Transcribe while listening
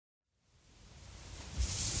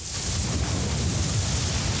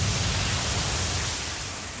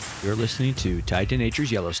You're listening to Tied to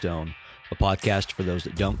Nature's Yellowstone, a podcast for those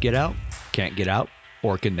that don't get out, can't get out,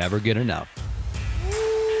 or can never get enough.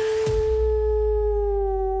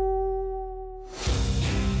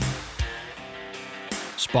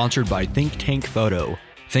 Sponsored by Think Tank Photo.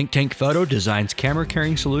 Think Tank Photo designs camera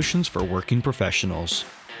carrying solutions for working professionals.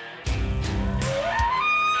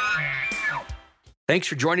 Thanks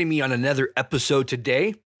for joining me on another episode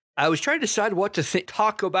today. I was trying to decide what to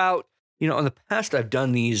talk about. You know, in the past, I've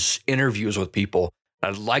done these interviews with people.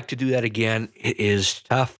 I'd like to do that again. It is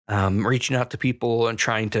tough reaching out to people and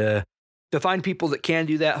trying to find people that can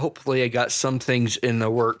do that. Hopefully, I got some things in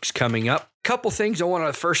the works coming up. Couple things I want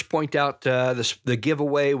to first point out. The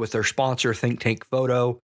giveaway with our sponsor, Think Tank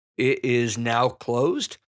Photo, it is now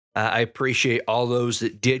closed. I appreciate all those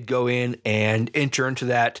that did go in and enter into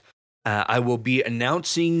that. I will be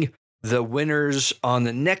announcing the winners on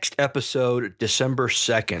the next episode, December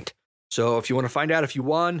 2nd. So if you want to find out if you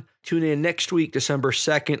won, tune in next week, December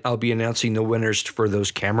 2nd. I'll be announcing the winners for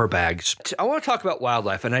those camera bags. I want to talk about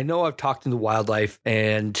wildlife, and I know I've talked into wildlife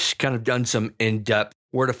and kind of done some in-depth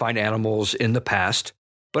where to find animals in the past,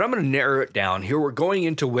 but I'm going to narrow it down. Here we're going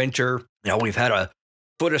into winter. Now we've had a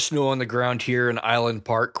foot of snow on the ground here in Island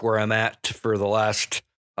Park where I'm at for the last,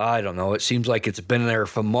 I don't know, it seems like it's been there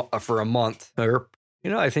for a month. Or,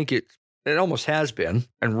 I think it almost has been.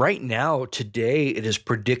 And right now, today, it is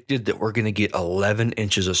predicted that we're going to get 11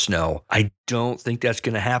 inches of snow. I don't think that's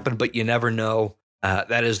going to happen, but you never know.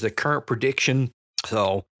 That is the current prediction.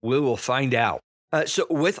 So we will find out. So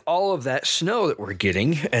with all of that snow that we're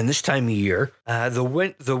getting, and this time of year,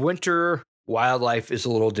 the winter wildlife is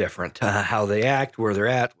a little different. How they act, where they're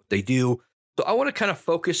at, what they do. So I want to kind of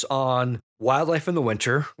focus on wildlife in the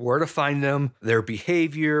winter, where to find them, their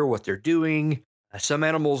behavior, what they're doing. Some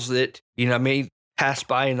animals that, may pass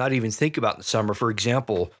by and not even think about in the summer. For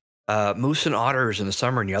example, moose and otters in the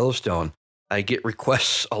summer in Yellowstone. I get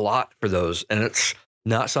requests a lot for those, and it's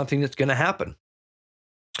not something that's going to happen.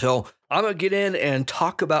 So I'm going to get in and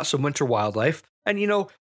talk about some winter wildlife. And,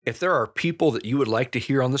 if there are people that you would like to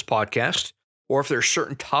hear on this podcast, or if there are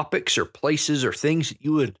certain topics or places or things that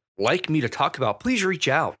you would like me to talk about, please reach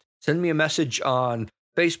out. Send me a message on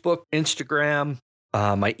Facebook, Instagram,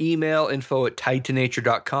 my email,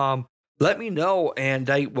 info@tiedtonature.com. Let me know, and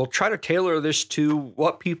I will try to tailor this to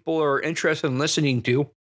what people are interested in listening to.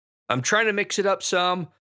 I'm trying to mix it up some.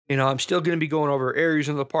 I'm still going to be going over areas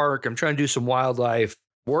in the park. I'm trying to do some wildlife,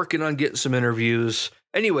 working on getting some interviews.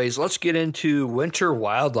 Anyways, let's get into winter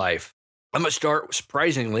wildlife. I'm going to start,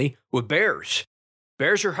 surprisingly, with bears.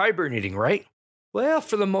 Bears are hibernating, right? Well,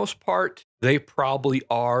 for the most part, they probably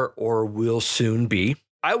are or will soon be.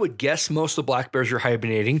 I would guess most of the black bears are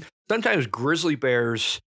hibernating. Sometimes grizzly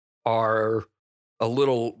bears are a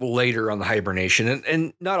little later on the hibernation,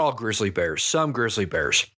 and not all grizzly bears, some grizzly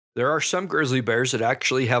bears. There are some grizzly bears that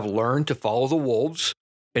actually have learned to follow the wolves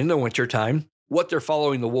in the wintertime. What they're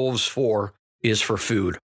following the wolves for is for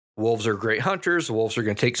food. Wolves are great hunters. The wolves are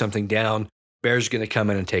going to take something down. Bears are going to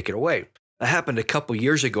come in and take it away. That happened a couple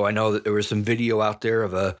years ago. I know that there was some video out there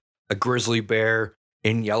of a grizzly bear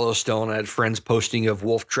in Yellowstone. I had friends posting of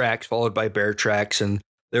wolf tracks followed by bear tracks, and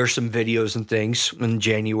there are some videos and things in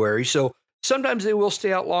January. So sometimes they will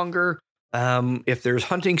stay out longer. If there's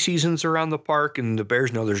hunting seasons around the park and the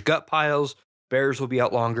bears know there's gut piles, bears will be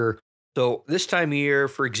out longer. So this time of year,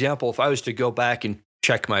 for example, if I was to go back and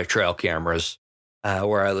check my trail cameras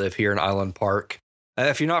where I live here in Island Park,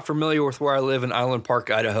 if you're not familiar with where I live in Island Park,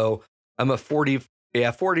 Idaho, I'm a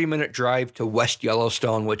 40-minute drive to West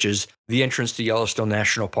Yellowstone, which is the entrance to Yellowstone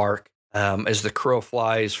National Park. As the crow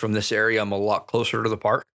flies from this area, I'm a lot closer to the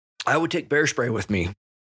park. I would take bear spray with me.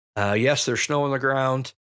 Yes, there's snow on the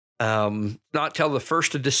ground. Not till the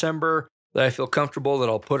 1st of December that I feel comfortable that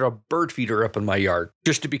I'll put a bird feeder up in my yard,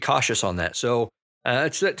 just to be cautious on that. So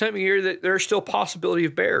it's that time of year that there's still possibility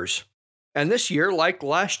of bears. And this year, like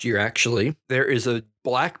last year, actually, there is a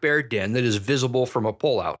black bear den that is visible from a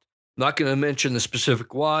pullout. Not going to mention the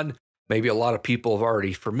specific one. Maybe a lot of people are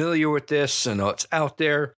already familiar with this and know it's out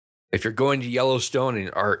there. If you're going to Yellowstone and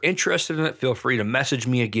are interested in it, feel free to message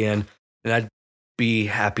me again, and I'd be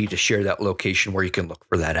happy to share that location where you can look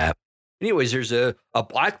for that at. Anyways, there's a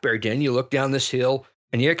black bear den. You look down this hill,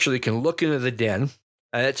 and you actually can look into the den.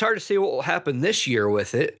 It's hard to say what will happen this year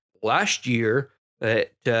with it. Last year, the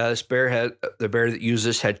bear that used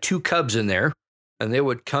this had 2 cubs in there, and they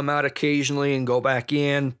would come out occasionally and go back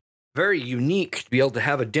in. Very unique to be able to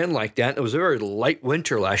have a den like that. It was a very light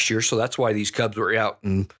winter last year, so that's why these cubs were out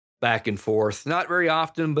and back and forth. Not very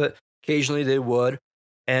often, but occasionally they would.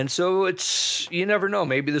 And so you never know.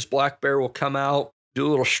 Maybe this black bear will come out, do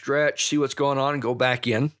a little stretch, see what's going on, and go back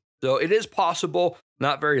in. So it is possible.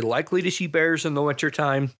 Not very likely to see bears in the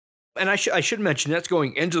wintertime. And I should mention that's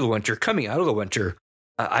going into the winter. Coming out of the winter,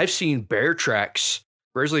 I've seen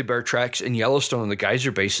grizzly bear tracks in Yellowstone in the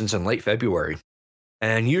geyser basins in late February.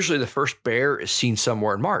 And usually the first bear is seen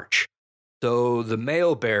somewhere in March. So the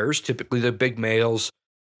male bears, typically the big males,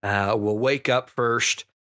 will wake up first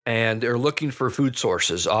and they're looking for food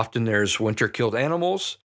sources. Often there's winter killed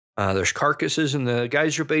animals. There's carcasses in the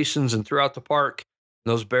geyser basins and throughout the park.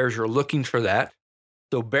 Those bears are looking for that.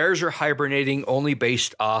 So bears are hibernating only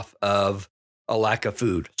based off of a lack of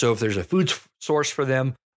food. So if there's a food source for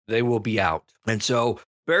them, they will be out. And so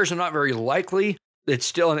bears are not very likely. It's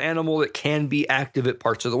still an animal that can be active at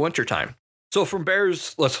parts of the wintertime. So from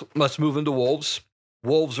bears, let's move into wolves.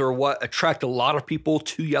 Wolves are what attract a lot of people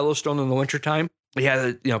to Yellowstone in the wintertime.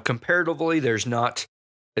 Yeah, comparatively, there's not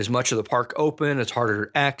as much of the park open. It's harder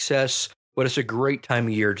to access, but it's a great time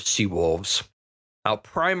of year to see wolves. Now,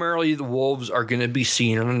 primarily, the wolves are going to be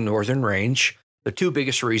seen on the northern range. The two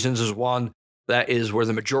biggest reasons is one, that is where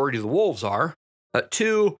the majority of the wolves are.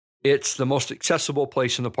 Two, it's the most accessible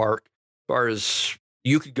place in the park. As far as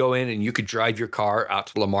you could go in and you could drive your car out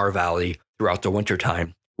to Lamar Valley throughout the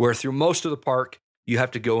wintertime, where through most of the park, you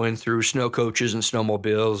have to go in through snow coaches and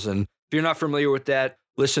snowmobiles. And if you're not familiar with that,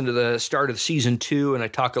 listen to the start of season 2, and I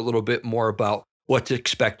talk a little bit more about what to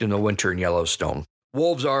expect in the winter in Yellowstone.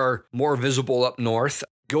 Wolves are more visible up north.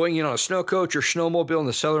 Going in on a snow coach or snowmobile in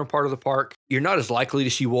the southern part of the park, you're not as likely to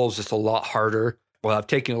see wolves. It's a lot harder. Well, I've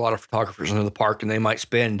taken a lot of photographers into the park, and they might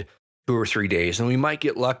spend 2 or 3 days, and we might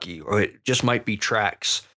get lucky, or it just might be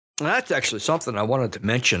tracks. And that's actually something I wanted to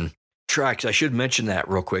mention. Tracks, I should mention that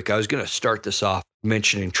real quick. I was going to start this off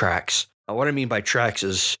mentioning tracks. What I mean by tracks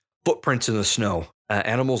is footprints in the snow,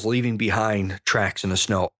 animals leaving behind tracks in the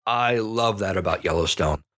snow. I love that about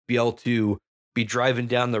Yellowstone. Be able to be driving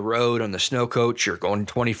down the road on the snow coach, you're going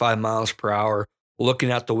 25 miles per hour, looking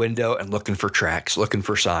out the window and looking for tracks, looking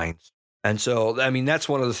for signs. And so, I mean, that's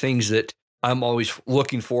one of the things that I'm always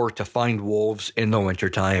looking for to find wolves in the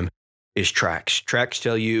wintertime is tracks. Tracks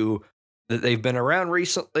tell you that they've been around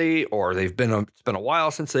recently or it's been a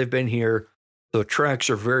while since they've been here. So tracks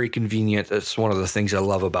are very convenient. That's one of the things I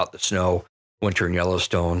love about the snow winter in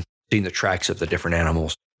Yellowstone, seeing the tracks of the different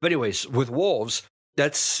animals. But anyways, with wolves,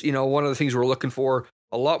 that's, one of the things we're looking for,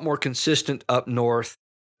 a lot more consistent up north.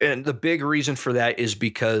 And the big reason for that is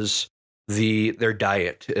because their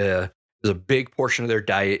diet, a big portion of their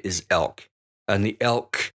diet is elk. And the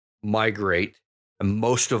elk migrate, and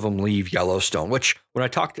most of them leave Yellowstone, which when I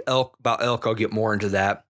talk to about elk, I'll get more into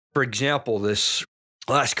that. For example, this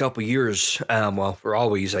last couple of years, for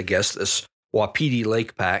always, I guess, this Wapiti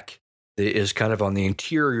Lake Pack is kind of on the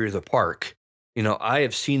interior of the park. I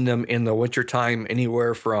have seen them in the wintertime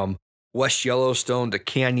anywhere from West Yellowstone to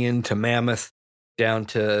Canyon to Mammoth down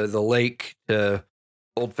to the lake to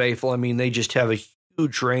Old Faithful. I mean, they just have a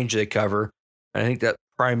huge range they cover. I think that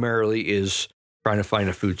primarily is trying to find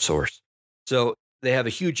a food source. So they have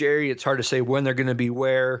a huge area. It's hard to say when they're going to be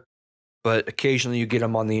where, but occasionally you get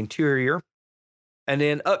them on the interior. And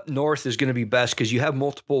then up north is going to be best because you have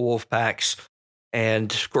multiple wolf packs.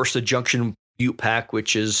 And of course, the Junction Butte Pack,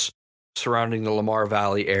 which is surrounding the Lamar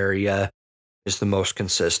Valley area, is the most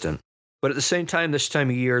consistent. But at the same time, this time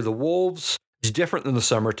of year, the wolves is different than the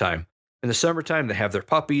summertime. In the summertime, they have their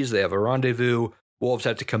puppies, they have a rendezvous. Wolves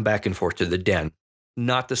have to come back and forth to the den.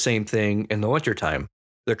 Not the same thing in the wintertime.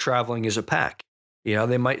 They're traveling as a pack.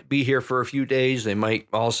 They might be here for a few days. They might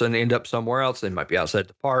all of a sudden end up somewhere else. They might be outside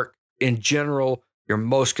the park. In general, you're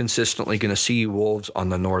most consistently going to see wolves on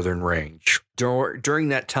the northern range. During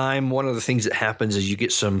that time, one of the things that happens is you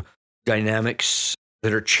get some dynamics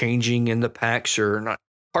that are changing in the packs, or not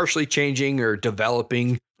partially changing or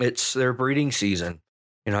developing. It's their breeding season.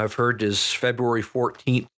 I've heard is February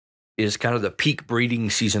 14th is kind of the peak breeding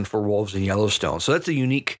season for wolves in Yellowstone. So that's a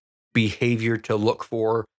unique behavior to look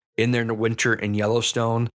for in their winter in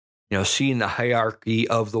Yellowstone. Seeing the hierarchy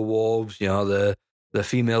of the wolves, the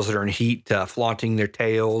females that are in heat flaunting their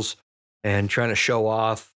tails and trying to show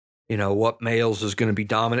off, what males is going to be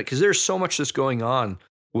dominant. Because there's so much that's going on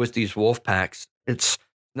with these wolf packs. It's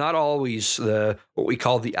not always what we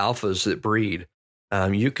call the alphas that breed.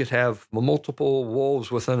 You could have multiple wolves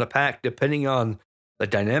within a pack, depending on the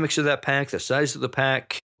dynamics of that pack, the size of the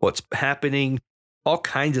pack, what's happening. All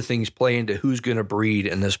kinds of things play into who's going to breed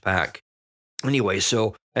in this pack. Anyway,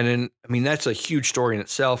 that's a huge story in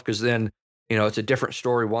itself, because then, it's a different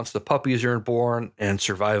story once the puppies are born and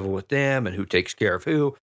survival with them and who takes care of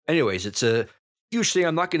who. Anyways, it's a huge thing.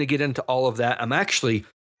 I'm not going to get into all of that. I'm actually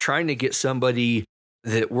trying to get somebody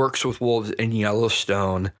that works with wolves in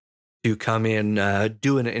Yellowstone to come in,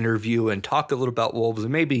 do an interview and talk a little about wolves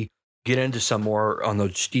and maybe get into some more on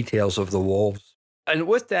those details of the wolves. And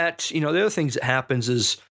with that, the other things that happens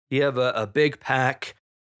is you have a big pack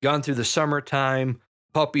gone through the summertime,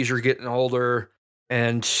 puppies are getting older,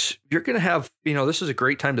 and you're going to have, this is a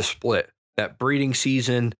great time to split that breeding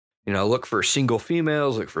season. Look for single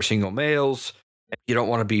females, look for single males. You don't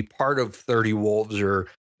want to be part of 30 wolves or,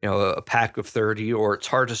 a pack of 30, or it's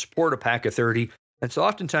hard to support a pack of 30. And so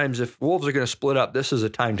oftentimes if wolves are going to split up, this is a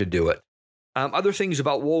time to do it. Other things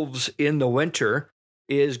about wolves in the winter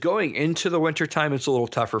is going into the winter time, it's a little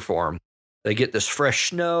tougher for them. They get this fresh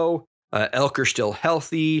snow. Elk are still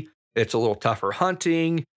healthy. It's a little tougher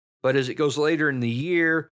hunting. But as it goes later in the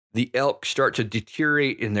year, the elk start to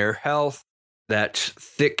deteriorate in their health.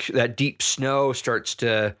 That deep snow starts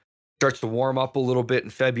to warm up a little bit in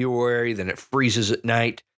February. Then it freezes at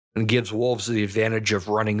night and gives wolves the advantage of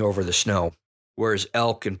running over the snow. Whereas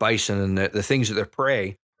elk and bison and the things that they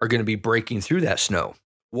prey are going to be breaking through that snow.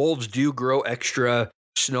 Wolves do grow extra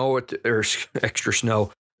snow or extra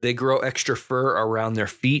snow. They grow extra fur around their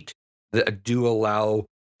feet that do allow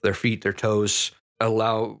their feet, their toes,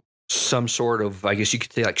 allow some sort of, I guess you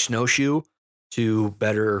could say, like snowshoe to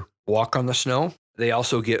better walk on the snow. They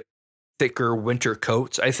also get thicker winter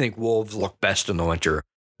coats. I think wolves look best in the winter.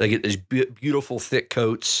 They get these beautiful thick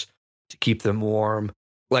coats to keep them warm,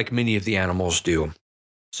 like many of the animals do.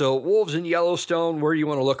 So wolves in Yellowstone, where you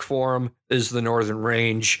want to look for them is the Northern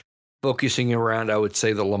Range, focusing around, I would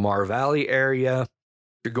say, the Lamar Valley area. If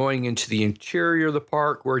you're going into the interior of the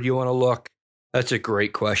park, where do you want to look? That's a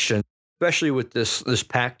great question, especially with this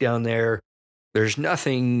pack down there. There's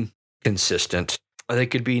nothing consistent. They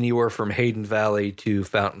could be anywhere from Hayden Valley to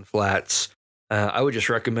Fountain Flats. I would just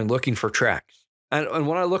recommend looking for tracks. And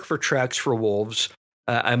when I look for tracks for wolves,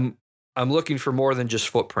 I'm looking for more than just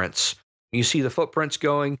footprints. You see the footprints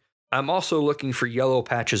going. I'm also looking for yellow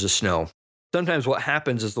patches of snow. Sometimes what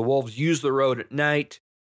happens is the wolves use the road at night.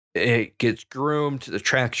 It gets groomed. The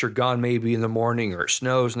tracks are gone maybe in the morning, or it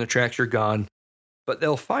snows and the tracks are gone. But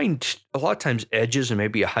they'll find a lot of times edges and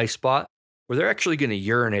maybe a high spot where they're actually going to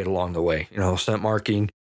urinate along the way, scent marking.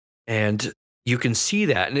 And you can see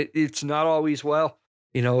that. And it's not always,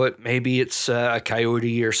 maybe it's a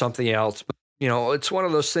coyote or something else. But, it's one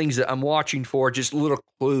of those things that I'm watching for, just little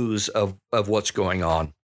clues of what's going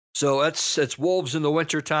on. So that's wolves in the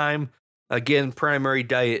wintertime. Again, primary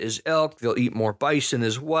diet is elk. They'll eat more bison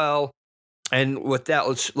as well. And with that,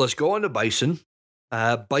 let's go on to bison.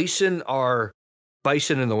 Bison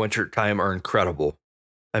in the wintertime are incredible.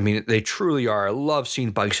 I mean, they truly are. I love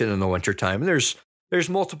seeing bison in the wintertime. And there's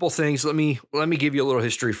multiple things. Let me give you a little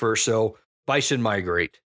history first. So bison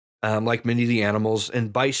migrate, like many of the animals.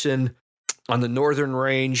 And bison on the Northern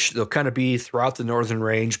Range, they'll kind of be throughout the Northern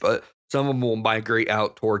Range, but some of them will migrate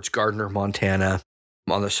out towards Gardner, Montana.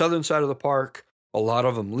 On the southern side of the park, a lot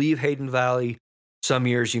of them leave Hayden Valley. Some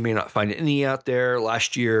years you may not find any out there.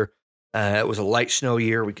 Last year, it was a light snow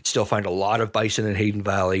year. We could still find a lot of bison in Hayden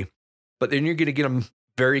Valley. But then you're going to get them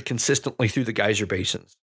very consistently through the geyser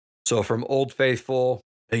basins. So from Old Faithful,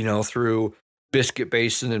 through Biscuit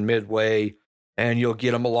Basin and Midway, and you'll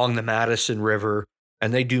get them along the Madison River,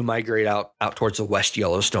 and they do migrate out towards the West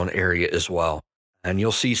Yellowstone area as well. And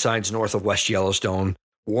you'll see signs north of West Yellowstone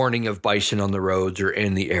warning of bison on the roads or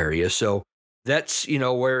in the area. So that's,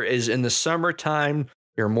 whereas in the summertime,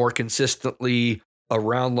 you're more consistently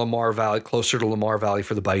around Lamar Valley, closer to Lamar Valley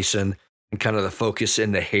for the bison, and kind of the focus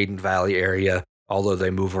in the Hayden Valley area, although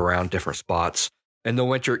they move around different spots. In the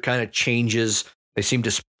winter, it kind of changes. They seem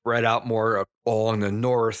to spread out more along the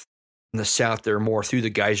north. In the south, they're more through the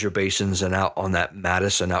geyser basins and out on that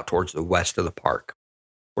Madison, out towards the west of the park,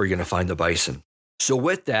 where you're going to find the bison. So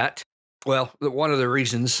with that, one of the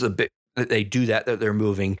reasons that they do that they're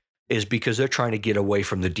moving is because they're trying to get away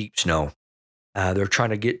from the deep snow. They're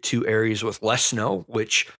trying to get to areas with less snow,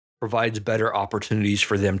 which provides better opportunities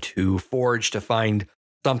for them to forage, to find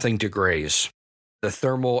something to graze. The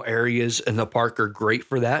thermal areas in the park are great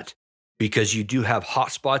for that because you do have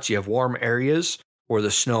hot spots, you have warm areas where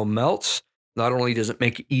the snow melts. Not only does it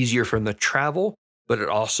make it easier for them to travel, but it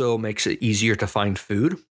also makes it easier to find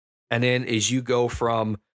food. And then as you go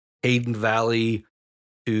from Hayden Valley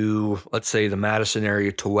to, let's say, the Madison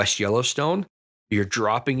area to West Yellowstone, you're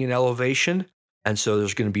dropping in elevation. And so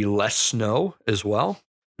there's going to be less snow as well.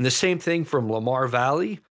 And the same thing from Lamar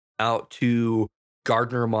Valley out to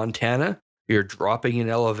Gardner, Montana. You're dropping in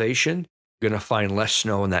elevation. You're going to find less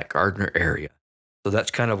snow in that Gardner area. So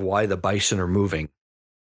that's kind of why the bison are moving.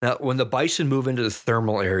 Now, when the bison move into the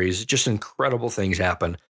thermal areas, just incredible things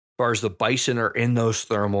happen. As far as the bison are in those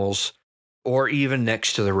thermals or even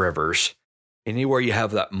next to the rivers, anywhere you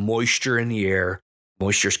have that moisture in the air,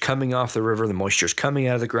 Moisture's coming off the river, the moisture's coming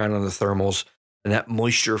out of the ground on the thermals, and that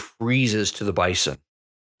moisture freezes to the bison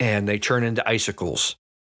and they turn into icicles.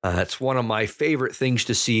 It's one of my favorite things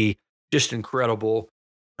to see, just incredible.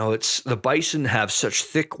 It's the bison have such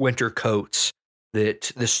thick winter coats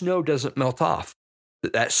that the snow doesn't melt off.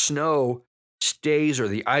 That snow stays, or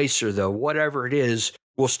the ice or the whatever it is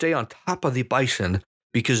will stay on top of the bison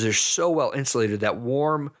because they're so well insulated. That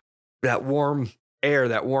warm air,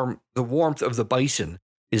 the warmth of the bison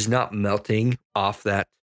is not melting off that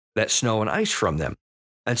snow and ice from them.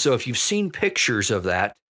 And so if you've seen pictures of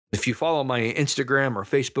that, if you follow my Instagram or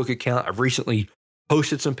Facebook account, I've recently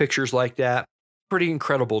posted some pictures like that. Pretty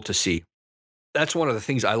incredible to see. That's one of the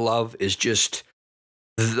things I love, is just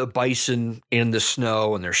the bison in the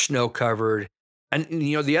snow, and they're snow covered. And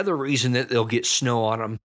the other reason that they'll get snow on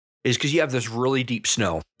them is because you have this really deep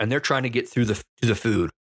snow and they're trying to get through to the food,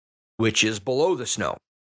 which is below the snow.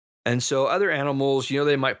 And so other animals,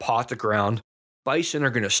 they might paw at the ground. Bison are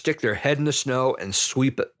going to stick their head in the snow and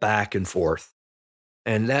sweep it back and forth.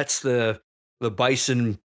 And that's the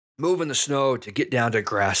bison moving the snow to get down to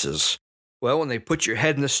grasses. Well, when they put your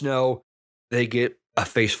head in the snow, they get a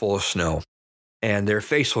face full of snow, and their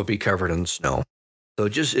face will be covered in snow. So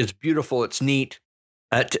it's beautiful. It's neat.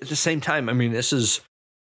 At the same time,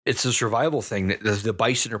 it's a survival thing that the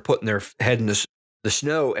bison are putting their head in the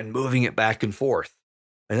snow and moving it back and forth.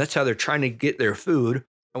 And that's how they're trying to get their food.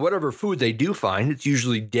 And whatever food they do find, it's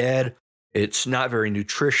usually dead. It's not very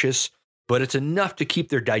nutritious, but it's enough to keep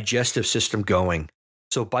their digestive system going.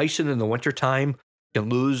 So bison in the wintertime can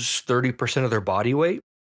lose 30% of their body weight,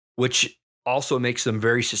 which also makes them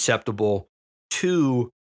very susceptible to,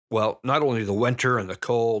 not only the winter and the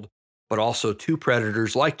cold, but also to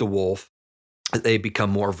predators like the wolf. They become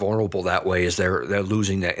more vulnerable that way as they're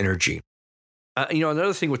losing that energy.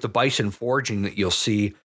 Another thing with the bison foraging that you'll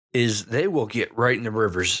see is they will get right in the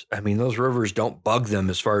rivers. Those rivers don't bug them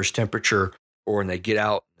as far as temperature, or when they get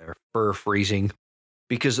out, their fur freezing,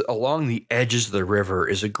 because along the edges of the river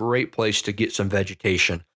is a great place to get some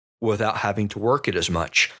vegetation without having to work it as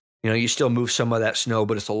much. You still move some of that snow,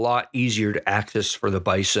 but it's a lot easier to access for the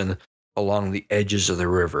bison along the edges of the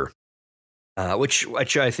river, which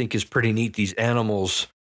I think is pretty neat. These animals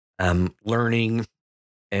learning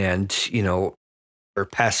and, or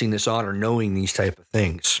passing this on or knowing these type of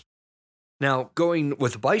things. Now, going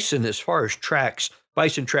with bison, as far as tracks,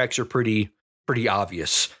 bison tracks are pretty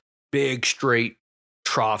obvious. Big, straight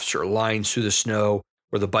troughs or lines through the snow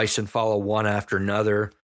where the bison follow one after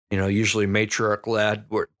another. Usually matriarch led,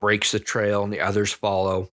 where it breaks the trail and the others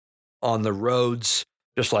follow. On the roads,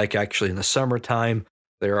 just like actually in the summertime,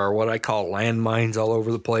 there are what I call landmines all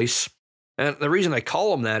over the place. And the reason I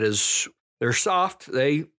call them that is they're soft.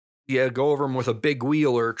 They go over them with a big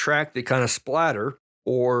wheel or a track, they kind of splatter.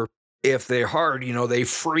 Or if they're hard, they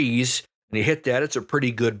freeze, and you hit that, it's a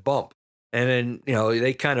pretty good bump. And then,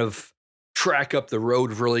 they kind of track up the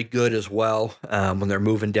road really good as well when they're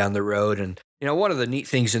moving down the road. And, one of the neat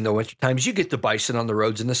things in the winter times, you get the bison on the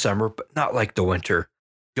roads in the summer, but not like the winter.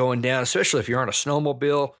 Going down, especially if you're on a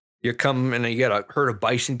snowmobile, you're coming and you got a herd of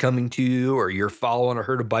bison coming to you, or you're following a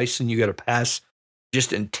herd of bison, you got to pass.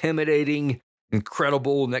 Just intimidating,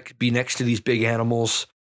 incredible, and that could be next to these big animals.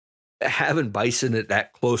 Having bison at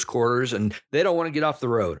that close quarters, and they don't want to get off the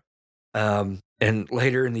road. And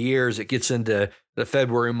later in the year, as it gets into the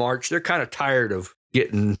February, March, they're kind of tired of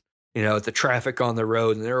getting, the traffic on the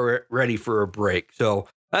road, and they're ready for a break. So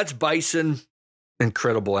that's bison.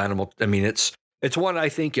 Incredible animal. It's one I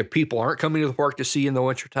think if people aren't coming to the park to see in the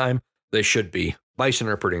wintertime, they should be. Bison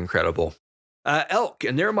are pretty incredible. Elk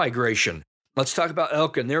and their migration. Let's talk about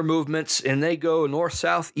elk and their movements, and they go north,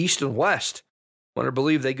 south, east, and west. I want to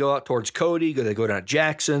believe they go out towards Cody, they go down to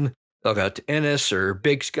Jackson, they'll go out to Ennis or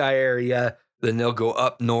Big Sky area, then they'll go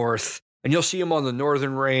up north, and you'll see them on the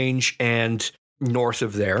northern range and north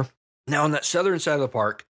of there. Now, on that southern side of the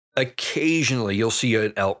park, occasionally you'll see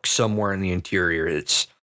an elk somewhere in the interior.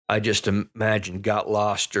 I just imagine got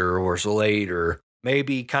lost or was late, or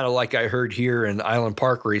maybe kind of like I heard here in Island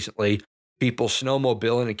Park recently, people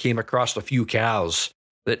snowmobiling and came across a few cows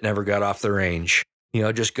that never got off the range.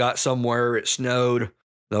 Just got somewhere, it snowed,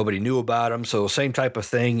 nobody knew about them. So same type of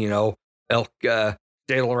thing, elk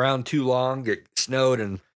stayed around too long, it snowed,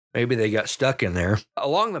 and maybe they got stuck in there.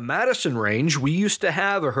 Along the Madison Range, we used to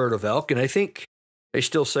have a herd of elk, and I think they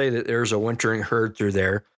still say that there's a wintering herd through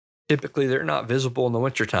there. Typically, they're not visible in the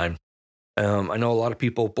wintertime. I know a lot of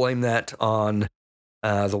people blame that on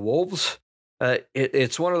the wolves.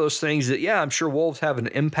 It's one of those things that, I'm sure wolves have an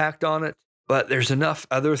impact on it, but there's enough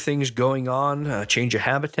other things going on, change of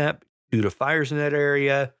habitat due to fires in that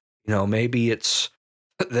area. Maybe it's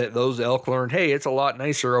that those elk learned, hey, it's a lot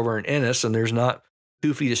nicer over in Ennis and there's not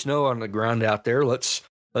 2 feet of snow on the ground out there. Let's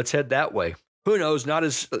head that way. Who knows? Not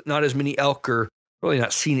as many elk, or really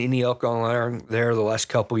not seen any elk on there the last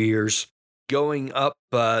couple years. Going up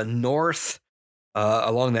north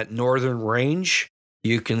along that northern range,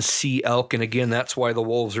 you can see elk, and again, that's why the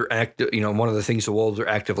wolves are active. One of the things the wolves are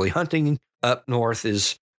actively hunting up north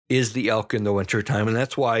is the elk in the wintertime, and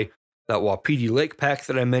that's why that Wapiti Lake Pack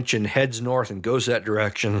that I mentioned heads north and goes that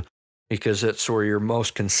direction, because that's where your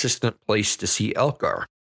most consistent place to see elk are.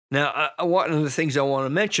 Now, one of the things I want to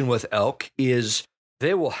mention with elk is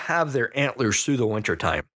they will have their antlers through the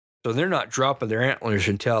wintertime. So they're not dropping their antlers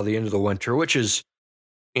until the end of the winter, which is,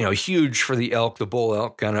 huge for the elk, the bull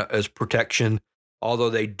elk, kind of as protection, although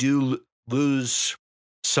they do lose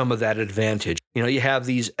some of that advantage. You have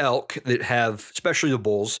these elk that have, especially the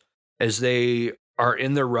bulls, as they are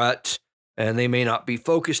in the rut and they may not be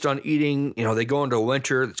focused on eating. They go into a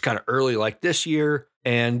winter that's kind of early like this year,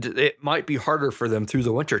 and it might be harder for them through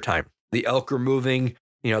the winter time. The elk are moving,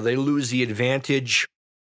 they lose the advantage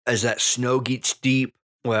as that snow gets deep.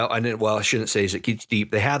 I shouldn't say as it gets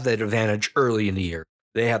deep. They have that advantage early in the year.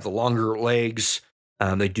 They have the longer legs.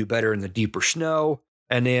 They do better in the deeper snow.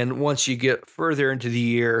 And then once you get further into the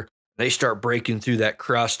year, they start breaking through that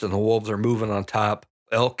crust and the wolves are moving on top.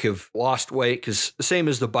 Elk have lost weight because the same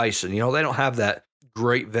as the bison, they don't have that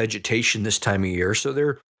great vegetation this time of year. So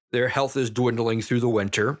their health is dwindling through the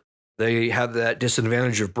winter. They have that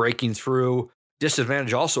disadvantage of breaking through.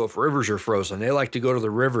 Disadvantage also if rivers are frozen. They like to go to the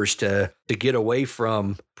rivers to get away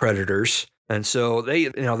from predators. And so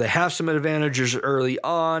they have some advantages early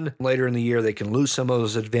on. Later in the year, they can lose some of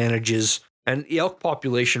those advantages. And the elk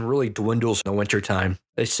population really dwindles in the wintertime.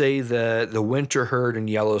 They say the winter herd in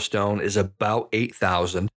Yellowstone is about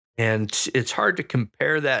 8,000. And it's hard to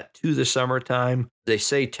compare that to the summertime. They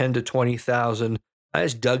say 10 to 20,000. I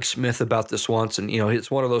asked Doug Smith about this once, and it's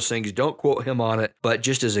one of those things, don't quote him on it, but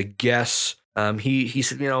just as a guess, he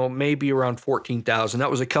said, maybe around 14,000.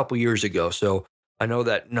 That was a couple years ago. So I know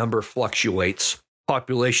that number fluctuates.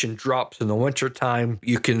 Population drops in the wintertime.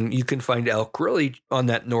 You can find elk really on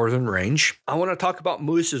that northern range. I want to talk about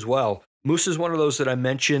moose as well. Moose is one of those that I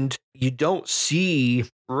mentioned you don't see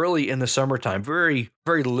really in the summertime. Very,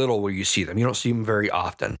 very little will you see them. You don't see them very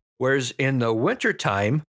often. Whereas in the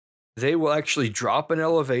wintertime, they will actually drop in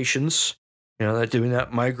elevations. They're doing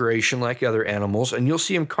that migration like other animals, and you'll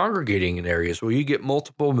see them congregating in areas where you get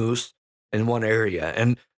multiple moose in one area.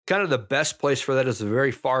 And kind of the best place for that is the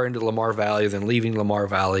very far into Lamar Valley, then leaving Lamar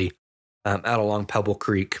Valley out along Pebble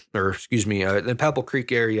Creek, the Pebble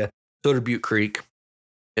Creek area, Soda Butte Creek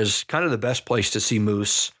is kind of the best place to see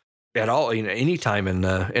moose at all. Any time in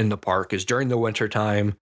the park is during the winter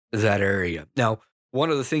time, that area. Now, one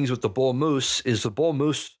of the things with the bull moose is the bull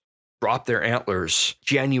moose drop their antlers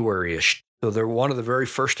January-ish. So they're one of the very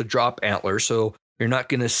first to drop antlers. So you're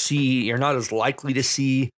not as likely to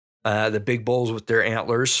see the big bulls with their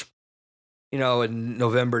antlers. In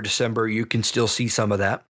November, December, you can still see some of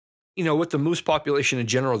that. With the moose population in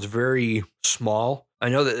general, it's very small. I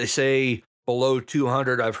know that they say below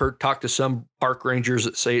 200. I've talked to some park rangers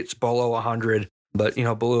that say it's below 100, but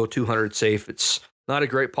below 200 safe. It's not a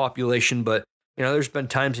great population, but there's been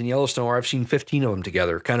times in Yellowstone where I've seen 15 of them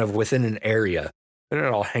together, kind of within an area. They're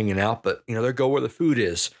not all hanging out, but they go where the food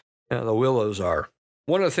is. The willows are.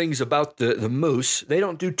 One of the things about the moose, they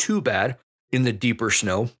don't do too bad in the deeper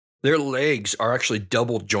snow. Their legs are actually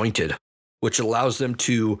double jointed, which allows them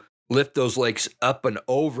to lift those legs up and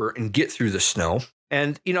over and get through the snow.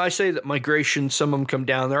 And, I say that migration, some of them come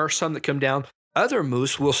down. There are some that come down. Other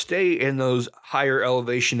moose will stay in those higher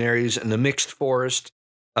elevation areas in the mixed forest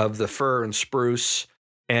of the fir and spruce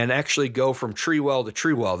and actually go from tree well to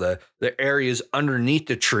tree well, the areas underneath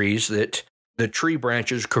the trees that the tree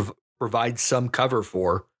branches provide some cover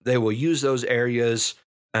for. They will use those areas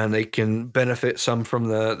and they can benefit some from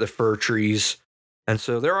the fir trees. And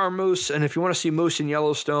so there are moose. And if you want to see moose in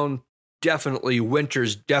Yellowstone,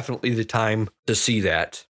 winter's definitely the time to see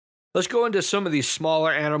that. Let's go into some of these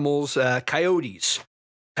smaller animals. Coyotes.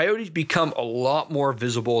 Coyotes become a lot more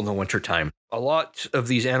visible in the wintertime. A lot of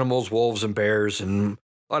these animals, wolves and bears, and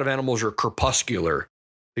a lot of animals are crepuscular.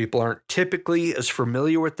 People aren't typically as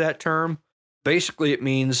familiar with that term. Basically, it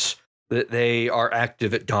means that they are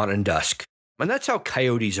active at dawn and dusk. And that's how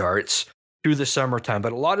coyotes are. It's through the summertime.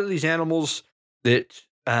 But a lot of these animals that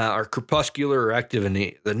are crepuscular or active in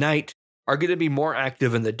the night are going to be more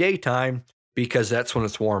active in the daytime because that's when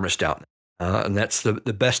it's warmest out. And that's the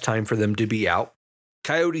best time for them to be out.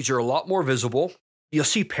 Coyotes are a lot more visible. You'll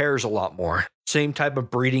see pairs a lot more. Same type of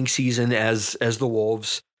breeding season as the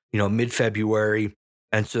wolves, mid-February.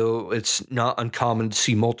 And so it's not uncommon to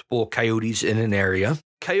see multiple coyotes in an area.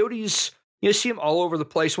 Coyotes, you see them all over the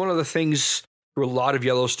place. One of the things through a lot of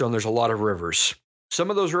Yellowstone, there's a lot of rivers. Some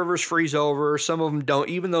of those rivers freeze over, some of them don't.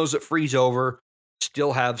 Even those that freeze over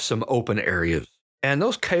still have some open areas. And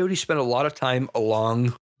those coyotes spend a lot of time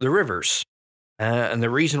along the rivers. And the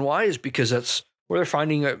reason why is because that's where they're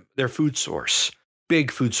finding their food source,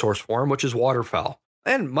 big food source for them, which is waterfowl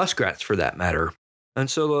and muskrats for that matter. And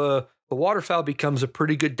so the waterfowl becomes a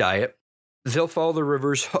pretty good diet. They'll follow the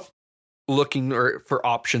rivers looking for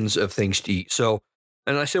options of things to eat. So,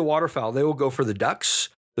 and I say waterfowl, they will go for the ducks,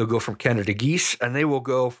 they'll go from Canada geese, and they will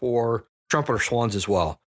go for trumpeter swans as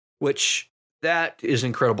well, which that is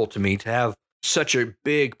incredible to me to have such a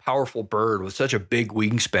big, powerful bird with such a big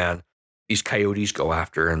wingspan. These coyotes go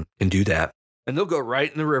after and can do that. And they'll go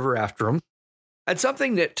right in the river after them. And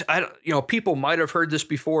something that people might have heard this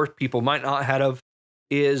before, people might not have,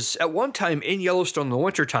 is at one time in Yellowstone in the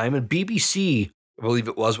wintertime, and BBC, I believe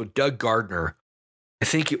it was, with Doug Gardner. I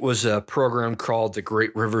think it was a program called The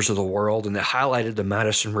Great Rivers of the World, and it highlighted the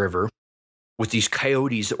Madison River with these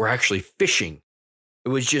coyotes that were actually fishing. It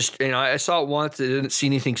was just, I saw it once, I didn't see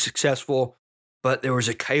anything successful, but there was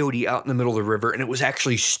a coyote out in the middle of the river, and it was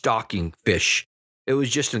actually stalking fish. It was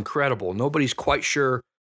just incredible. Nobody's quite sure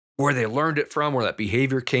where they learned it from, where that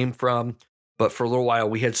behavior came from. But for a little while,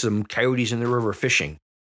 we had some coyotes in the river fishing.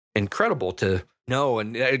 Incredible to know.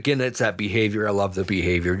 And again, it's that behavior. I love the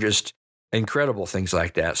behavior. Just incredible things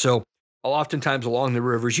like that. So oftentimes along the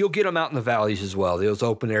rivers, you'll get them out in the valleys as well. Those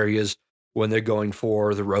open areas when they're going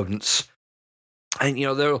for the rodents. And,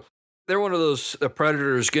 they're one of those, the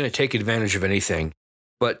predator is going to take advantage of anything.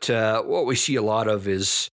 But what we see a lot of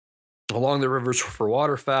is along the rivers for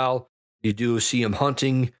waterfowl, you do see them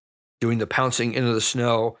hunting, doing the pouncing into the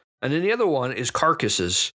snow. And then the other one is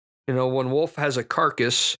carcasses. When wolf has a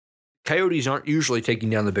carcass, coyotes aren't usually taking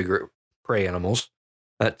down the bigger prey animals.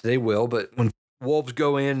 They will, but when wolves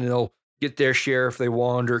go in, they'll get their share if they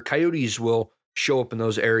wander. Coyotes will show up in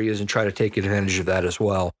those areas and try to take advantage of that as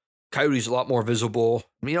well. Coyote's a lot more visible.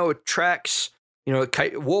 It tracks,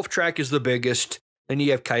 wolf track is the biggest. Then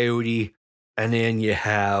you have coyote, and then you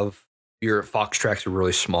have your fox tracks are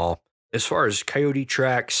really small. As far as coyote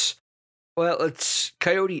tracks, well, it's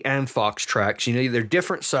coyote and fox tracks. They're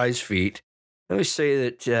different size feet. Let me say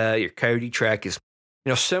that your coyote track is,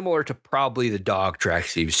 similar to probably the dog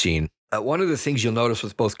tracks you've seen. One of the things you'll notice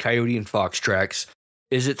with both coyote and fox tracks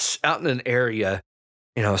is it's out in an area.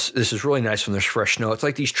 This is really nice when there's fresh snow. It's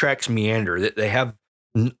like these tracks meander. They have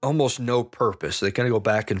almost no purpose. They kind of go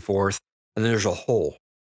back and forth, and then there's a hole.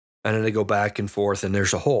 And then they go back and forth, and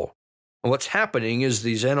there's a hole. And what's happening is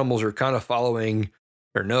these animals are kind of following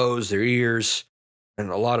their nose, their ears, and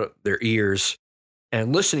a lot of their ears,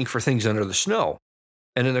 and listening for things under the snow.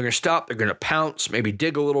 And then they're going to stop. They're going to pounce, maybe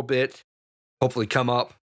dig a little bit, hopefully come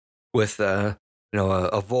up with a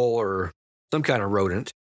vole or some kind of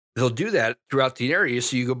rodent. They'll do that throughout the area.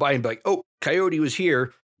 So you go by and be like, oh, coyote was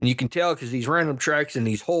here. And you can tell because these random tracks and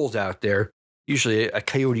these holes out there, usually a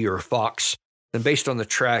coyote or a fox. And based on the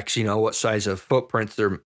tracks, what size of footprints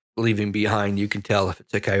they're leaving behind, you can tell if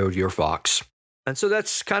it's a coyote or fox. And so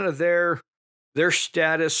that's kind of their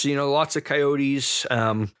status. Lots of coyotes,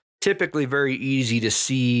 typically very easy to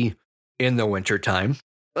see in the wintertime.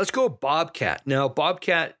 Let's go bobcat. Now,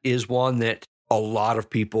 bobcat is one that a lot of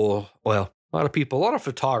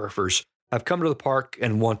photographers have come to the park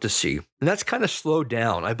and want to see. And that's kind of slowed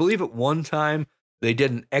down. I believe at one time they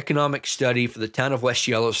did an economic study for the town of West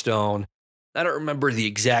Yellowstone. I don't remember the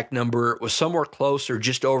exact number. It was somewhere close or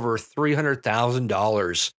just over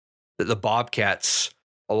 $300,000 that the bobcats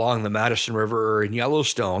along the Madison River or in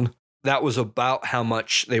Yellowstone, that was about how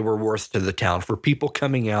much they were worth to the town for people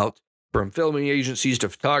coming out from filming agencies to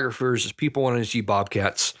photographers as people wanting to see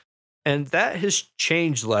bobcats. And that has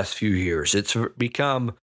changed the last few years. It's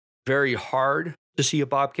become very hard to see a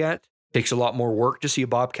bobcat. It takes a lot more work to see a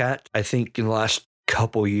bobcat. I think in the last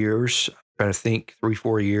couple years, I'm trying to think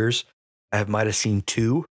 3-4 years, I might have seen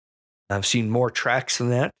 2. I've seen more tracks than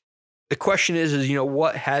that. The question is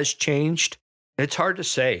what has changed? And it's hard to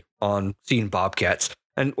say on seeing bobcats.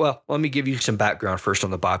 And well, let me give you some background first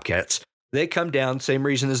on the bobcats. They come down, same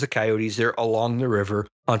reason as the coyotes. They're along the river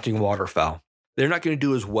hunting waterfowl. They're not going to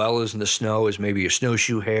do as well as in the snow as maybe a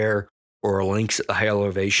snowshoe hare or a lynx at the high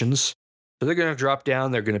elevations. So they're going to drop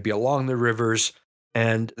down. They're going to be along the rivers,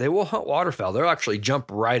 and they will hunt waterfowl. They'll actually jump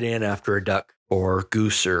right in after a duck or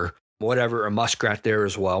goose or whatever, a muskrat there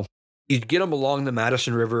as well. You'd get them along the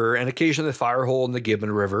Madison River and occasionally the Firehole and the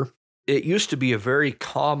Gibbon River. It used to be a very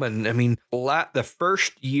common, the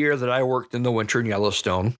first year that I worked in the winter in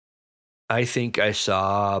Yellowstone, I think I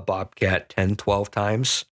saw bobcat 10, 12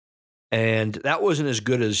 times. And that wasn't as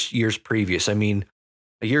good as years previous. I mean,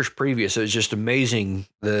 years previous, it was just amazing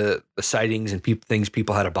the sightings and things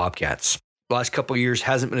people had of bobcats. The last couple of years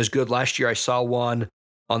hasn't been as good. Last year, I saw one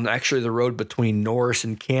on actually the road between Norris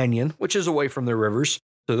and Canyon, which is away from the rivers.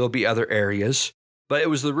 So there'll be other areas. But it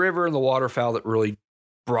was the river and the waterfowl that really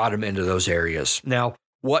brought them into those areas. Now,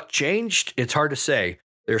 what changed? It's hard to say.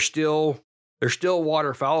 There's still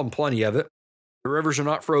waterfowl and plenty of it. The rivers are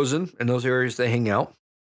not frozen in those areas they hang out.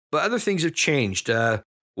 But other things have changed.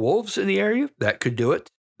 Wolves in the area, that could do it.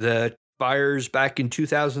 The fires back in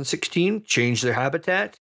 2016 changed their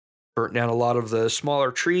habitat, burnt down a lot of the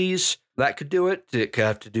smaller trees. That could do it. It could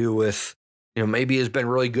have to do with, maybe it's been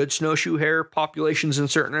really good snowshoe hare populations in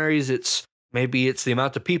certain areas. Maybe it's the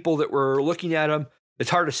amount of people that were looking at them. It's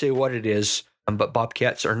hard to say what it is, but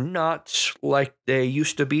bobcats are not like they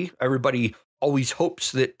used to be. Everybody always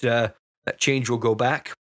hopes that that change will go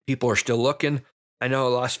back. People are still looking. I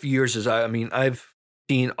know the last few years I've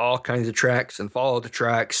seen all kinds of tracks and followed the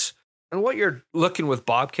tracks. And what you're looking with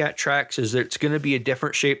bobcat tracks is that it's going to be a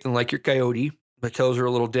different shape than like your coyote. The toes are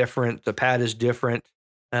a little different. The pad is different.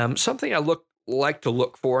 Something I like to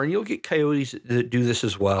look for, and you'll get coyotes that do this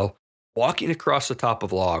as well, walking across the top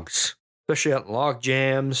of logs, especially out in log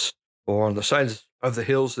jams or on the sides of the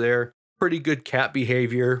hills there. Pretty good cat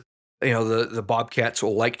behavior. The bobcats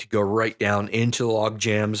will like to go right down into the log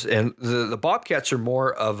jams, and the bobcats are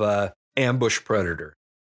more of a ambush predator.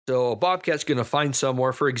 So a bobcat's going to find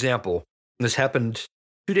somewhere. For example, this happened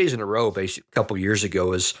 2 days in a row, basically a couple years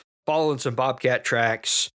ago, is following some bobcat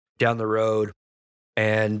tracks down the road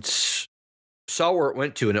and saw where it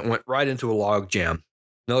went to, and it went right into a log jam.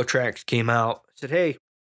 Another tracks came out, said, "Hey,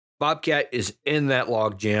 bobcat is in that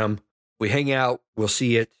log jam. We hang out, we'll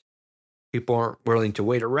see it." People aren't willing to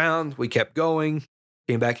wait around. We kept going,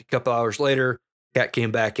 came back a couple hours later. Cat came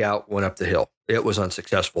back out, went up the hill. It was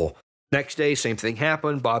unsuccessful. Next day, same thing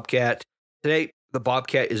happened. Bobcat. Today, the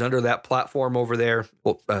bobcat is under that platform over there,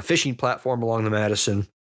 fishing platform along the Madison.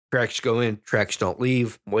 Tracks go in, tracks don't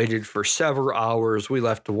leave. Waited for several hours. We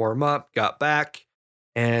left to warm up, got back.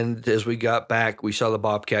 And as we got back, we saw the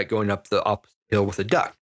bobcat going up the opposite hill with a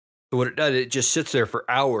duck. So what it does, it just sits there for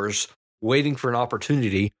hours waiting for an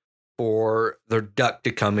opportunity for their duck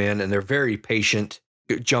to come in, and they're very patient,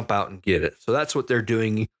 jump out and get it. So that's what they're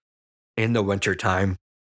doing in the wintertime,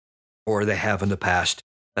 or they have in the past.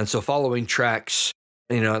 And so following tracks,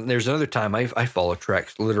 there's another time I followed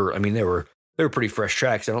tracks, literally. They were pretty fresh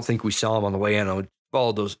tracks. I don't think we saw them on the way in. I would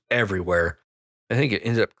follow those everywhere. I think it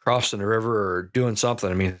ended up crossing the river or doing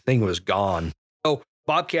something. The thing was gone. So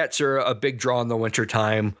bobcats are a big draw in the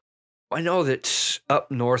wintertime. I know that up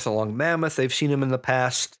north along Mammoth, they've seen them in the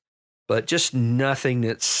past, but just nothing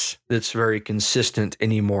that's very consistent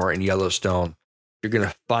anymore in Yellowstone. You're going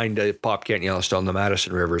to find a bobcat in Yellowstone. The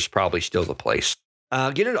Madison River is probably still the place.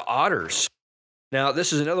 Get into otters. Now,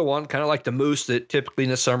 this is another one, kind of like the moose, that typically in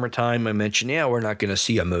the summertime I mentioned, we're not going to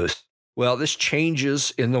see a moose. Well, this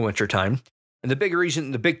changes in the wintertime. And the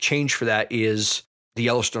big change for that is the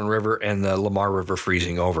Yellowstone River and the Lamar River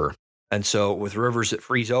freezing over. And so with rivers that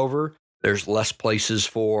freeze over, there's less places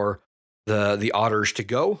for the otters to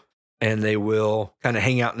go. And they will kind of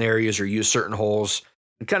hang out in areas or use certain holes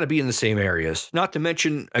and kind of be in the same areas. Not to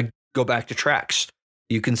mention, go back to tracks.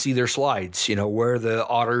 You can see their slides, where the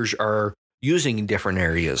otters are using in different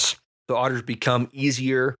areas. The otters become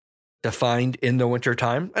easier to find in the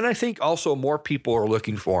wintertime. And I think also more people are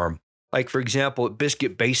looking for them. Like, for example, at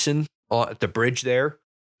Biscuit Basin, at the bridge there,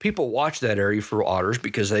 people watch that area for otters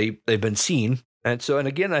because they've been seen. And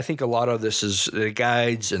again, I think a lot of this is the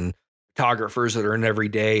guides and photographers that are in every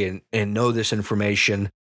day and know this information.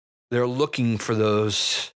 They're looking for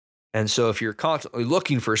those. And so if you're constantly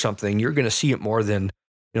looking for something, you're going to see it more than,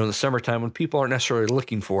 in the summertime when people aren't necessarily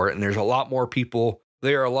looking for it. And there's a lot more people.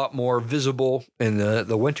 They are a lot more visible in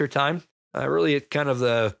the wintertime. Really, it's kind of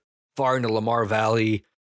the far into Lamar Valley.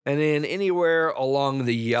 And then anywhere along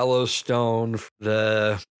the Yellowstone,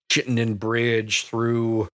 the Chittenden Bridge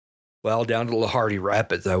through, down to Lahardie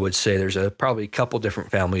Rapids, I would say there's probably a couple different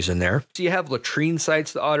families in there. So you have latrine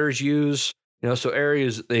sites the otters use, so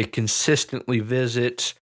areas that they consistently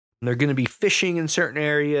visit. And they're going to be fishing in certain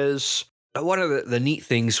areas. But one of the neat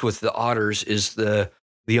things with the otters is the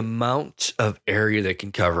amount of area they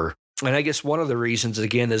can cover. And I guess one of the reasons,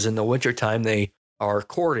 again, is in the wintertime, they are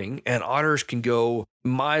courting, and otters can go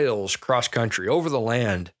miles cross country over the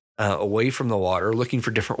land, away from the water, looking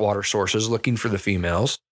for different water sources, looking for the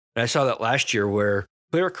females. And I saw that last year where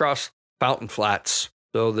clear across Fountain Flats.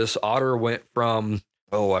 So this otter went from,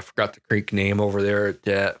 I forgot the creek name over there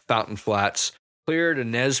at Fountain Flats, clear to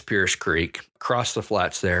Nez Perce Creek, across the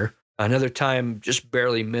flats there. Another time, just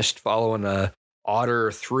barely missed following a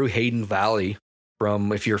otter through Hayden Valley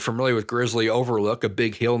from, if you're familiar with Grizzly Overlook, a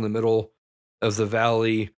big hill in the middle of the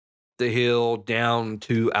valley, the hill down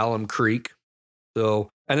to Alum Creek. So,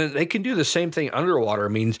 and then they can do the same thing underwater. I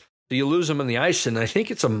mean, you lose them in the ice, and I think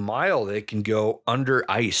it's a mile they can go under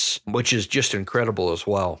ice, which is just incredible as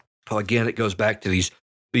well. So again, it goes back to these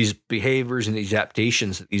behaviors and these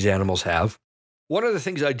adaptations that these animals have. One of the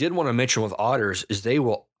things I did want to mention with otters is they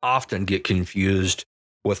will often get confused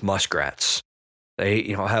with muskrats. They,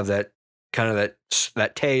 have that kind of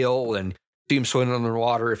that tail and see them swimming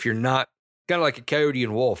underwater. If you're not, kind of like a coyote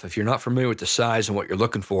and wolf, if you're not familiar with the size and what you're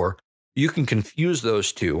looking for, you can confuse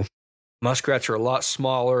those two. Muskrats are a lot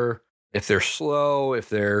smaller. If they're slow, if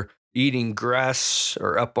they're eating grass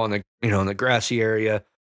or up on the, in the grassy area, a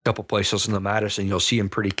couple places in the Madison, you'll see them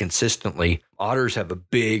pretty consistently. Otters have a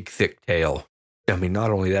big, thick tail. I mean,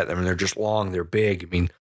 not only that, they're just long, they're big. I mean,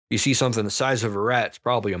 you see something the size of a rat, it's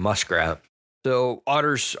probably a muskrat. So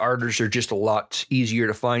otters are just a lot easier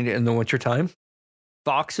to find in the wintertime.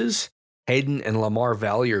 Foxes, Hayden and Lamar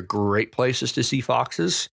Valley are great places to see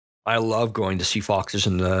foxes. I love going to see foxes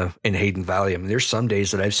in Hayden Valley. I mean, there's some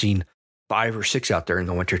days that I've seen 5 or 6 out there in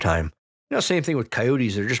the wintertime. Same thing with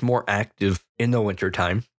coyotes. They're just more active in the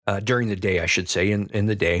wintertime, during the day, I should say, in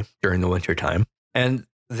the day during the wintertime. And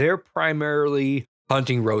they're primarily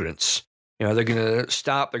hunting rodents. They're going to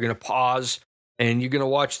stop, they're going to pause, and you're going to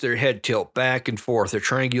watch their head tilt back and forth. They're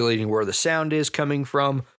triangulating where the sound is coming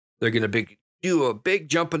from. They're going to do a big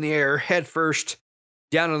jump in the air, head first,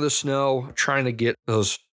 down in the snow, trying to get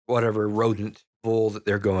those whatever rodent bull that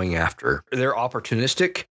they're going after. They're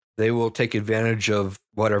opportunistic. They will take advantage of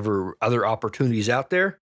whatever other opportunities out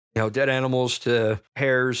there. Dead animals to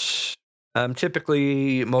hares.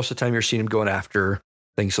 Typically, most of the time you're seeing them going after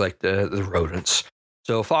things like the rodents.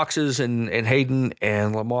 So foxes and Hayden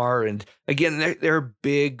and Lamar, and again, they're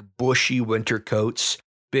big, bushy winter coats,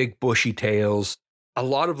 big, bushy tails. A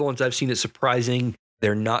lot of the ones I've seen, it's surprising,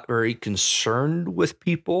 they're not very concerned with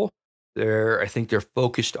people. I think they're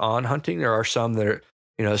focused on hunting. There are some that are,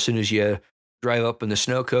 as soon as you drive up in the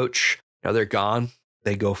snow coach, they're gone.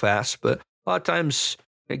 They go fast. But a lot of times,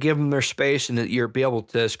 give them their space, and you'll be able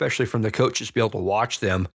to, especially from the coaches, be able to watch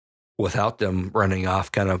them without them running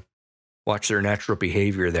off, kind of watch their natural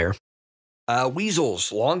behavior there.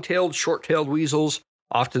 Weasels, long-tailed, short-tailed weasels.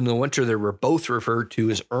 Often in the winter, they were both referred to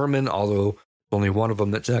as ermine, although only one of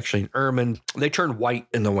them that's actually an ermine. They turn white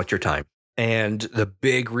in the wintertime. And the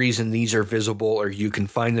big reason these are visible, or you can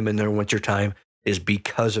find them in their wintertime, is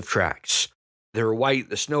because of tracks. They're white,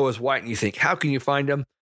 the snow is white, and you think, how can you find them?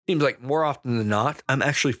 Seems like more often than not, I'm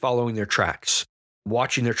actually following their tracks,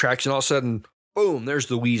 watching their tracks, and all of a sudden, boom, there's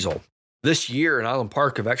the weasel. This year in Island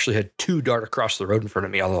Park, I've actually had 2 dart across the road in front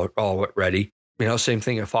of me all ready. Same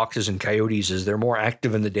thing with foxes and coyotes, is they're more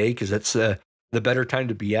active in the day because that's the better time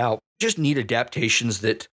to be out. Just need adaptations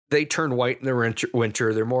that they turn white in the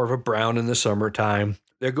winter. They're more of a brown in the summertime.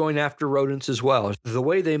 They're going after rodents as well. The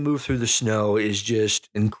way they move through the snow is just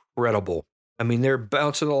incredible. I mean, they're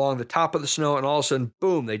bouncing along the top of the snow, and all of a sudden,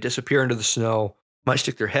 boom, they disappear into the snow. Might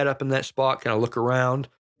stick their head up in that spot, kind of look around,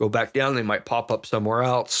 go back down. They might pop up somewhere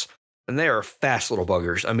else. And they are fast little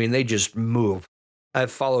buggers. I mean, they just move.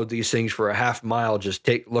 I've followed these things for a half mile, just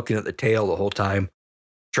looking at the tail the whole time,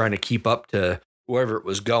 trying to keep up to wherever it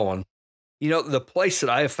was going. The place that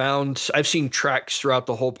I have found, I've seen tracks throughout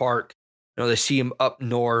the whole park. They see them up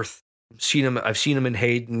north. I've seen them in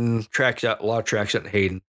Hayden, a lot of tracks out in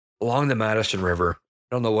Hayden, along the Madison River.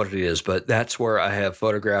 I don't know what it is, but that's where I have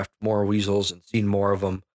photographed more weasels and seen more of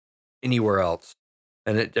them anywhere else.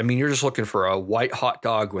 And you're just looking for a white hot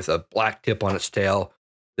dog with a black tip on its tail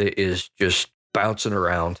that is just bouncing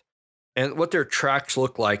around. And what their tracks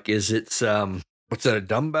look like is it's, what's that, a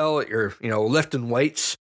dumbbell? You're, lifting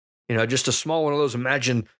weights, just a small one of those.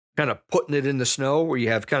 Imagine kind of putting it in the snow where you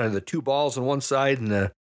have kind of the 2 balls on one side and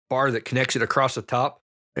the bar that connects it across the top.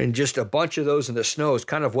 And just a bunch of those in the snow is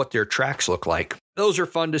kind of what their tracks look like. Those are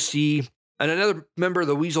fun to see. And another member of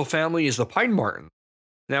the weasel family is the pine marten.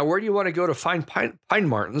 Now, where do you want to go to find pine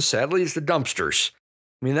martens? Sadly, it's the dumpsters.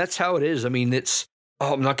 That's how it is. I'm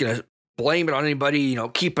not going to blame it on anybody,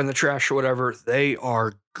 keeping the trash or whatever. They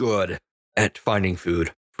are good at finding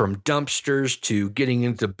food. From dumpsters to getting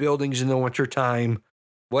into buildings in the wintertime,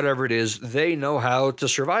 whatever it is, they know how to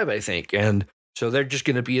survive, I think. And so they're just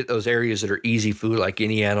going to be at those areas that are easy food, like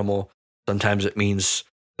any animal. Sometimes it means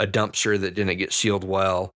a dumpster that didn't get sealed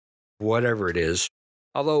well, whatever it is.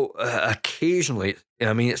 Although occasionally,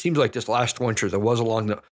 it seems like this last winter there was along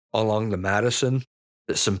the Madison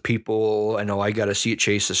that some people, I know I got to see it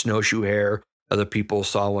chase a snowshoe hare. Other people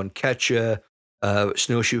saw one catch a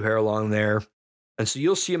snowshoe hare along there. And so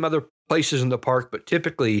you'll see them other places in the park, but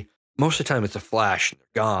typically, most of the time, it's a flash and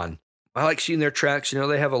they're gone. I like seeing their tracks.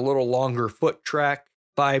 They have a little longer foot track,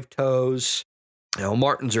 5 toes.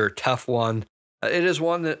 Martens are a tough one. It is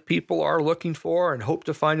one that people are looking for and hope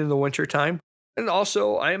to find in the wintertime. And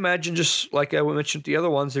also, I imagine, just like I mentioned the other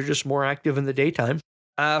ones, they're just more active in the daytime.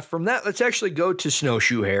 From that, let's actually go to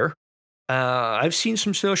snowshoe hare. I've seen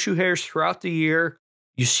some snowshoe hares throughout the year.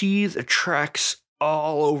 You see the tracks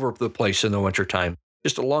all over the place in the wintertime,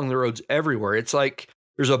 just along the roads everywhere. It's like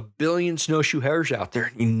there's a billion snowshoe hares out there,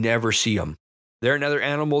 and you never see them. They're another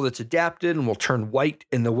animal that's adapted and will turn white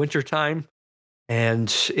in the wintertime.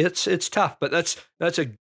 And it's tough, but that's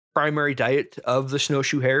a primary diet of the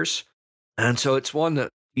snowshoe hares. And so it's one that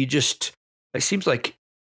it seems like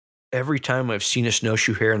every time I've seen a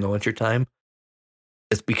snowshoe hare in the wintertime,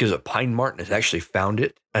 it's because a pine marten has actually found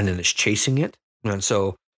it and then is chasing it. And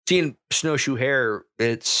so seeing snowshoe hare,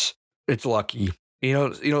 it's lucky. You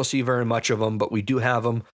don't see very much of them, but we do have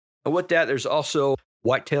them. And with that, there's also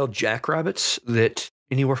white-tailed jackrabbits that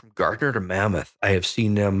anywhere from Gardner to Mammoth. I have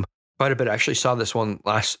seen them quite a bit. I actually saw this one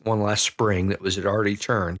last spring that had already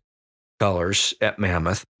turned colors at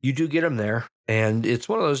Mammoth. You do get them there, and it's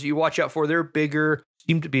one of those you watch out for. They're bigger,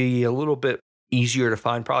 seem to be a little bit easier to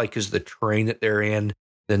find, probably because of the terrain that they're in,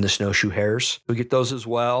 than the snowshoe hares. We get those as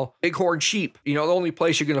well. Bighorn sheep. The only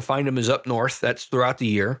place you're going to find them is up north. That's throughout the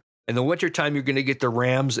year. In the wintertime, you're going to get the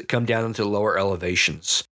rams that come down into lower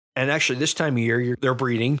elevations. And actually, this time of year, they're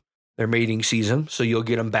breeding. Their mating season, so you'll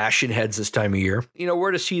get them bashing heads this time of year.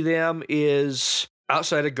 Where to see them is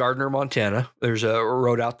outside of Gardner, Montana. There's a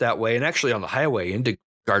road out that way, and actually on the highway into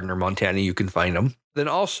Gardner, Montana, you can find them. Then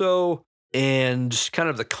also in kind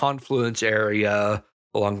of the confluence area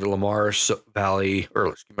along the Lamar Valley,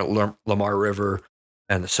 or Lamar River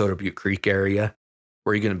and the Soda Butte Creek area,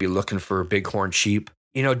 where you're going to be looking for bighorn sheep.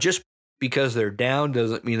 Just because they're down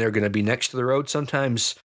doesn't mean they're going to be next to the road.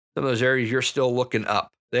 Sometimes some of those areas you're still looking up.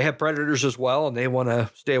 They have predators as well, and they want to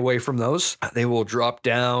stay away from those. They will drop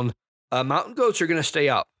down. Mountain goats are going to stay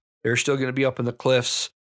up. They're still going to be up in the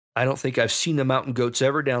cliffs. I don't think I've seen the mountain goats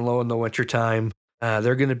ever down low in the wintertime.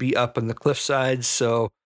 They're going to be up in the cliff sides. So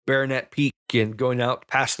Baronet Peak and going out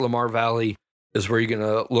past Lamar Valley is where you're going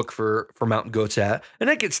to look for mountain goats at. And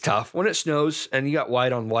that gets tough when it snows and you got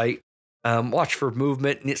white on white. Watch for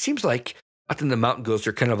movement. And it seems like often the mountain goats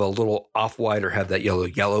are kind of a little off-white or have that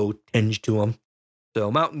yellow tinge to them. So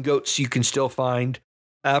mountain goats you can still find.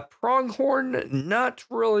 Pronghorn, not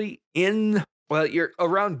really in. Well, you're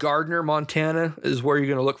around Gardner, Montana is where you're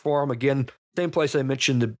going to look for them. Again, same place I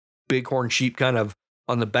mentioned the bighorn sheep, kind of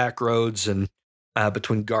on the back roads and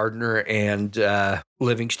between Gardner and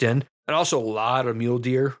Livingston. And also a lot of mule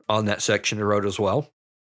deer on that section of road as well.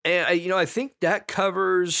 And, I think that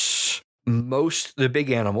covers most the big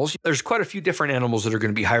animals. There's quite a few different animals that are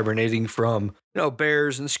going to be hibernating, from,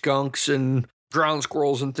 bears and skunks and ground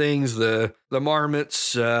squirrels and things. The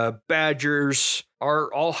marmots, badgers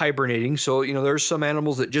are all hibernating. So, there's some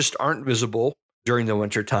animals that just aren't visible during the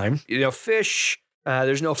wintertime. Fish,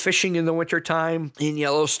 there's no fishing in the wintertime in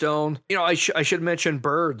Yellowstone. I should mention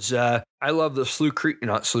birds. I love the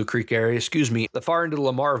not Slough Creek area, the far into the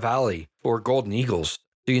Lamar Valley for golden eagles.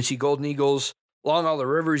 So you can see golden eagles along all the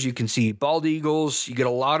rivers. You can see bald eagles. You get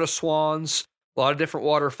a lot of swans, a lot of different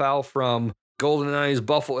waterfowl, from golden eyes,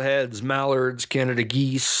 buffleheads, mallards, Canada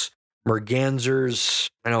geese, mergansers.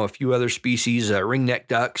 I know a few other species, ringneck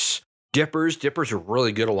ducks, dippers. Dippers are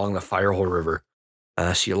really good along the Firehole River.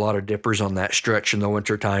 See a lot of dippers on that stretch in the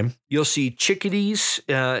wintertime. You'll see chickadees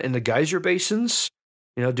in the geyser basins,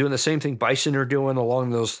 doing the same thing bison are doing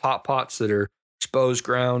along those hot pots that are exposed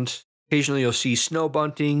ground. Occasionally you'll see snow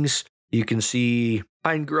buntings. You can see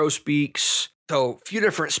pine grosbeaks. So a few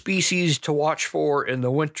different species to watch for in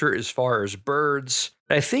the winter as far as birds.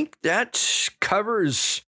 I think that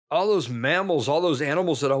covers all those mammals, all those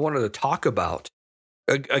animals that I wanted to talk about.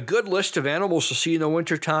 A good list of animals to see in the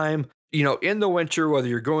wintertime. In the winter, whether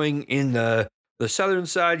you're going in the southern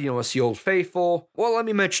side, it's the Old Faithful. Well, let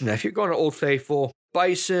me mention that. If you're going to Old Faithful,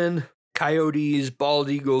 bison, coyotes, bald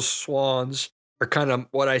eagles, swans are kind of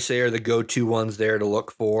what I say are the go-to ones there to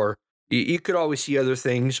look for. You could always see other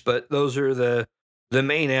things, but those are the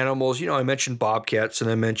main animals. I mentioned bobcats and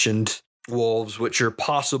I mentioned wolves, which are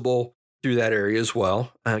possible through that area as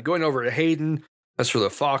well. Going over to Hayden, that's where the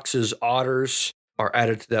foxes, otters are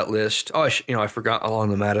added to that list. Oh, I forgot along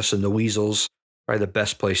the Madison, the weasels are the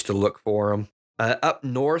best place to look for them. Up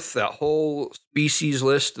north, that whole species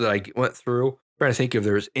list that I went through, trying to think if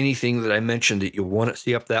there was anything that I mentioned that you want to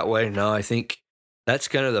see up that way. No, I think that's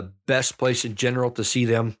kind of the best place in general to see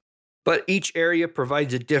them. but each area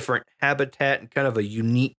provides a different habitat and kind of a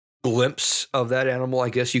unique glimpse of that animal, I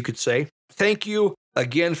guess you could say. Thank you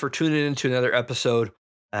again for tuning into another episode.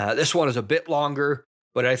 This one is a bit longer,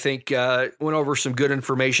 but I think went over some good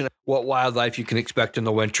information, what wildlife you can expect in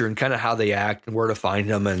the winter and kind of how they act and where to find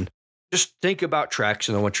them, and just think about tracks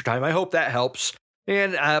in the wintertime. I hope that helps.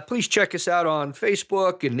 And please check us out on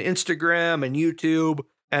Facebook and Instagram and YouTube.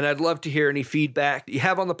 And I'd love to hear any feedback that you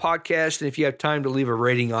have on the podcast. And if you have time to leave a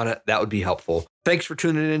rating on it, that would be helpful. Thanks for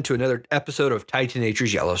tuning in to another episode of Tied to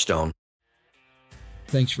Nature's Yellowstone.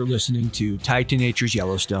 Thanks for listening to Tied to Nature's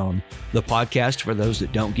Yellowstone, the podcast for those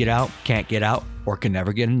that don't get out, can't get out, or can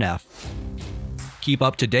never get enough. Keep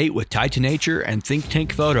up to date with Tied to Nature and Think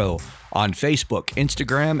Tank Photo on Facebook,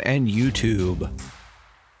 Instagram, and YouTube.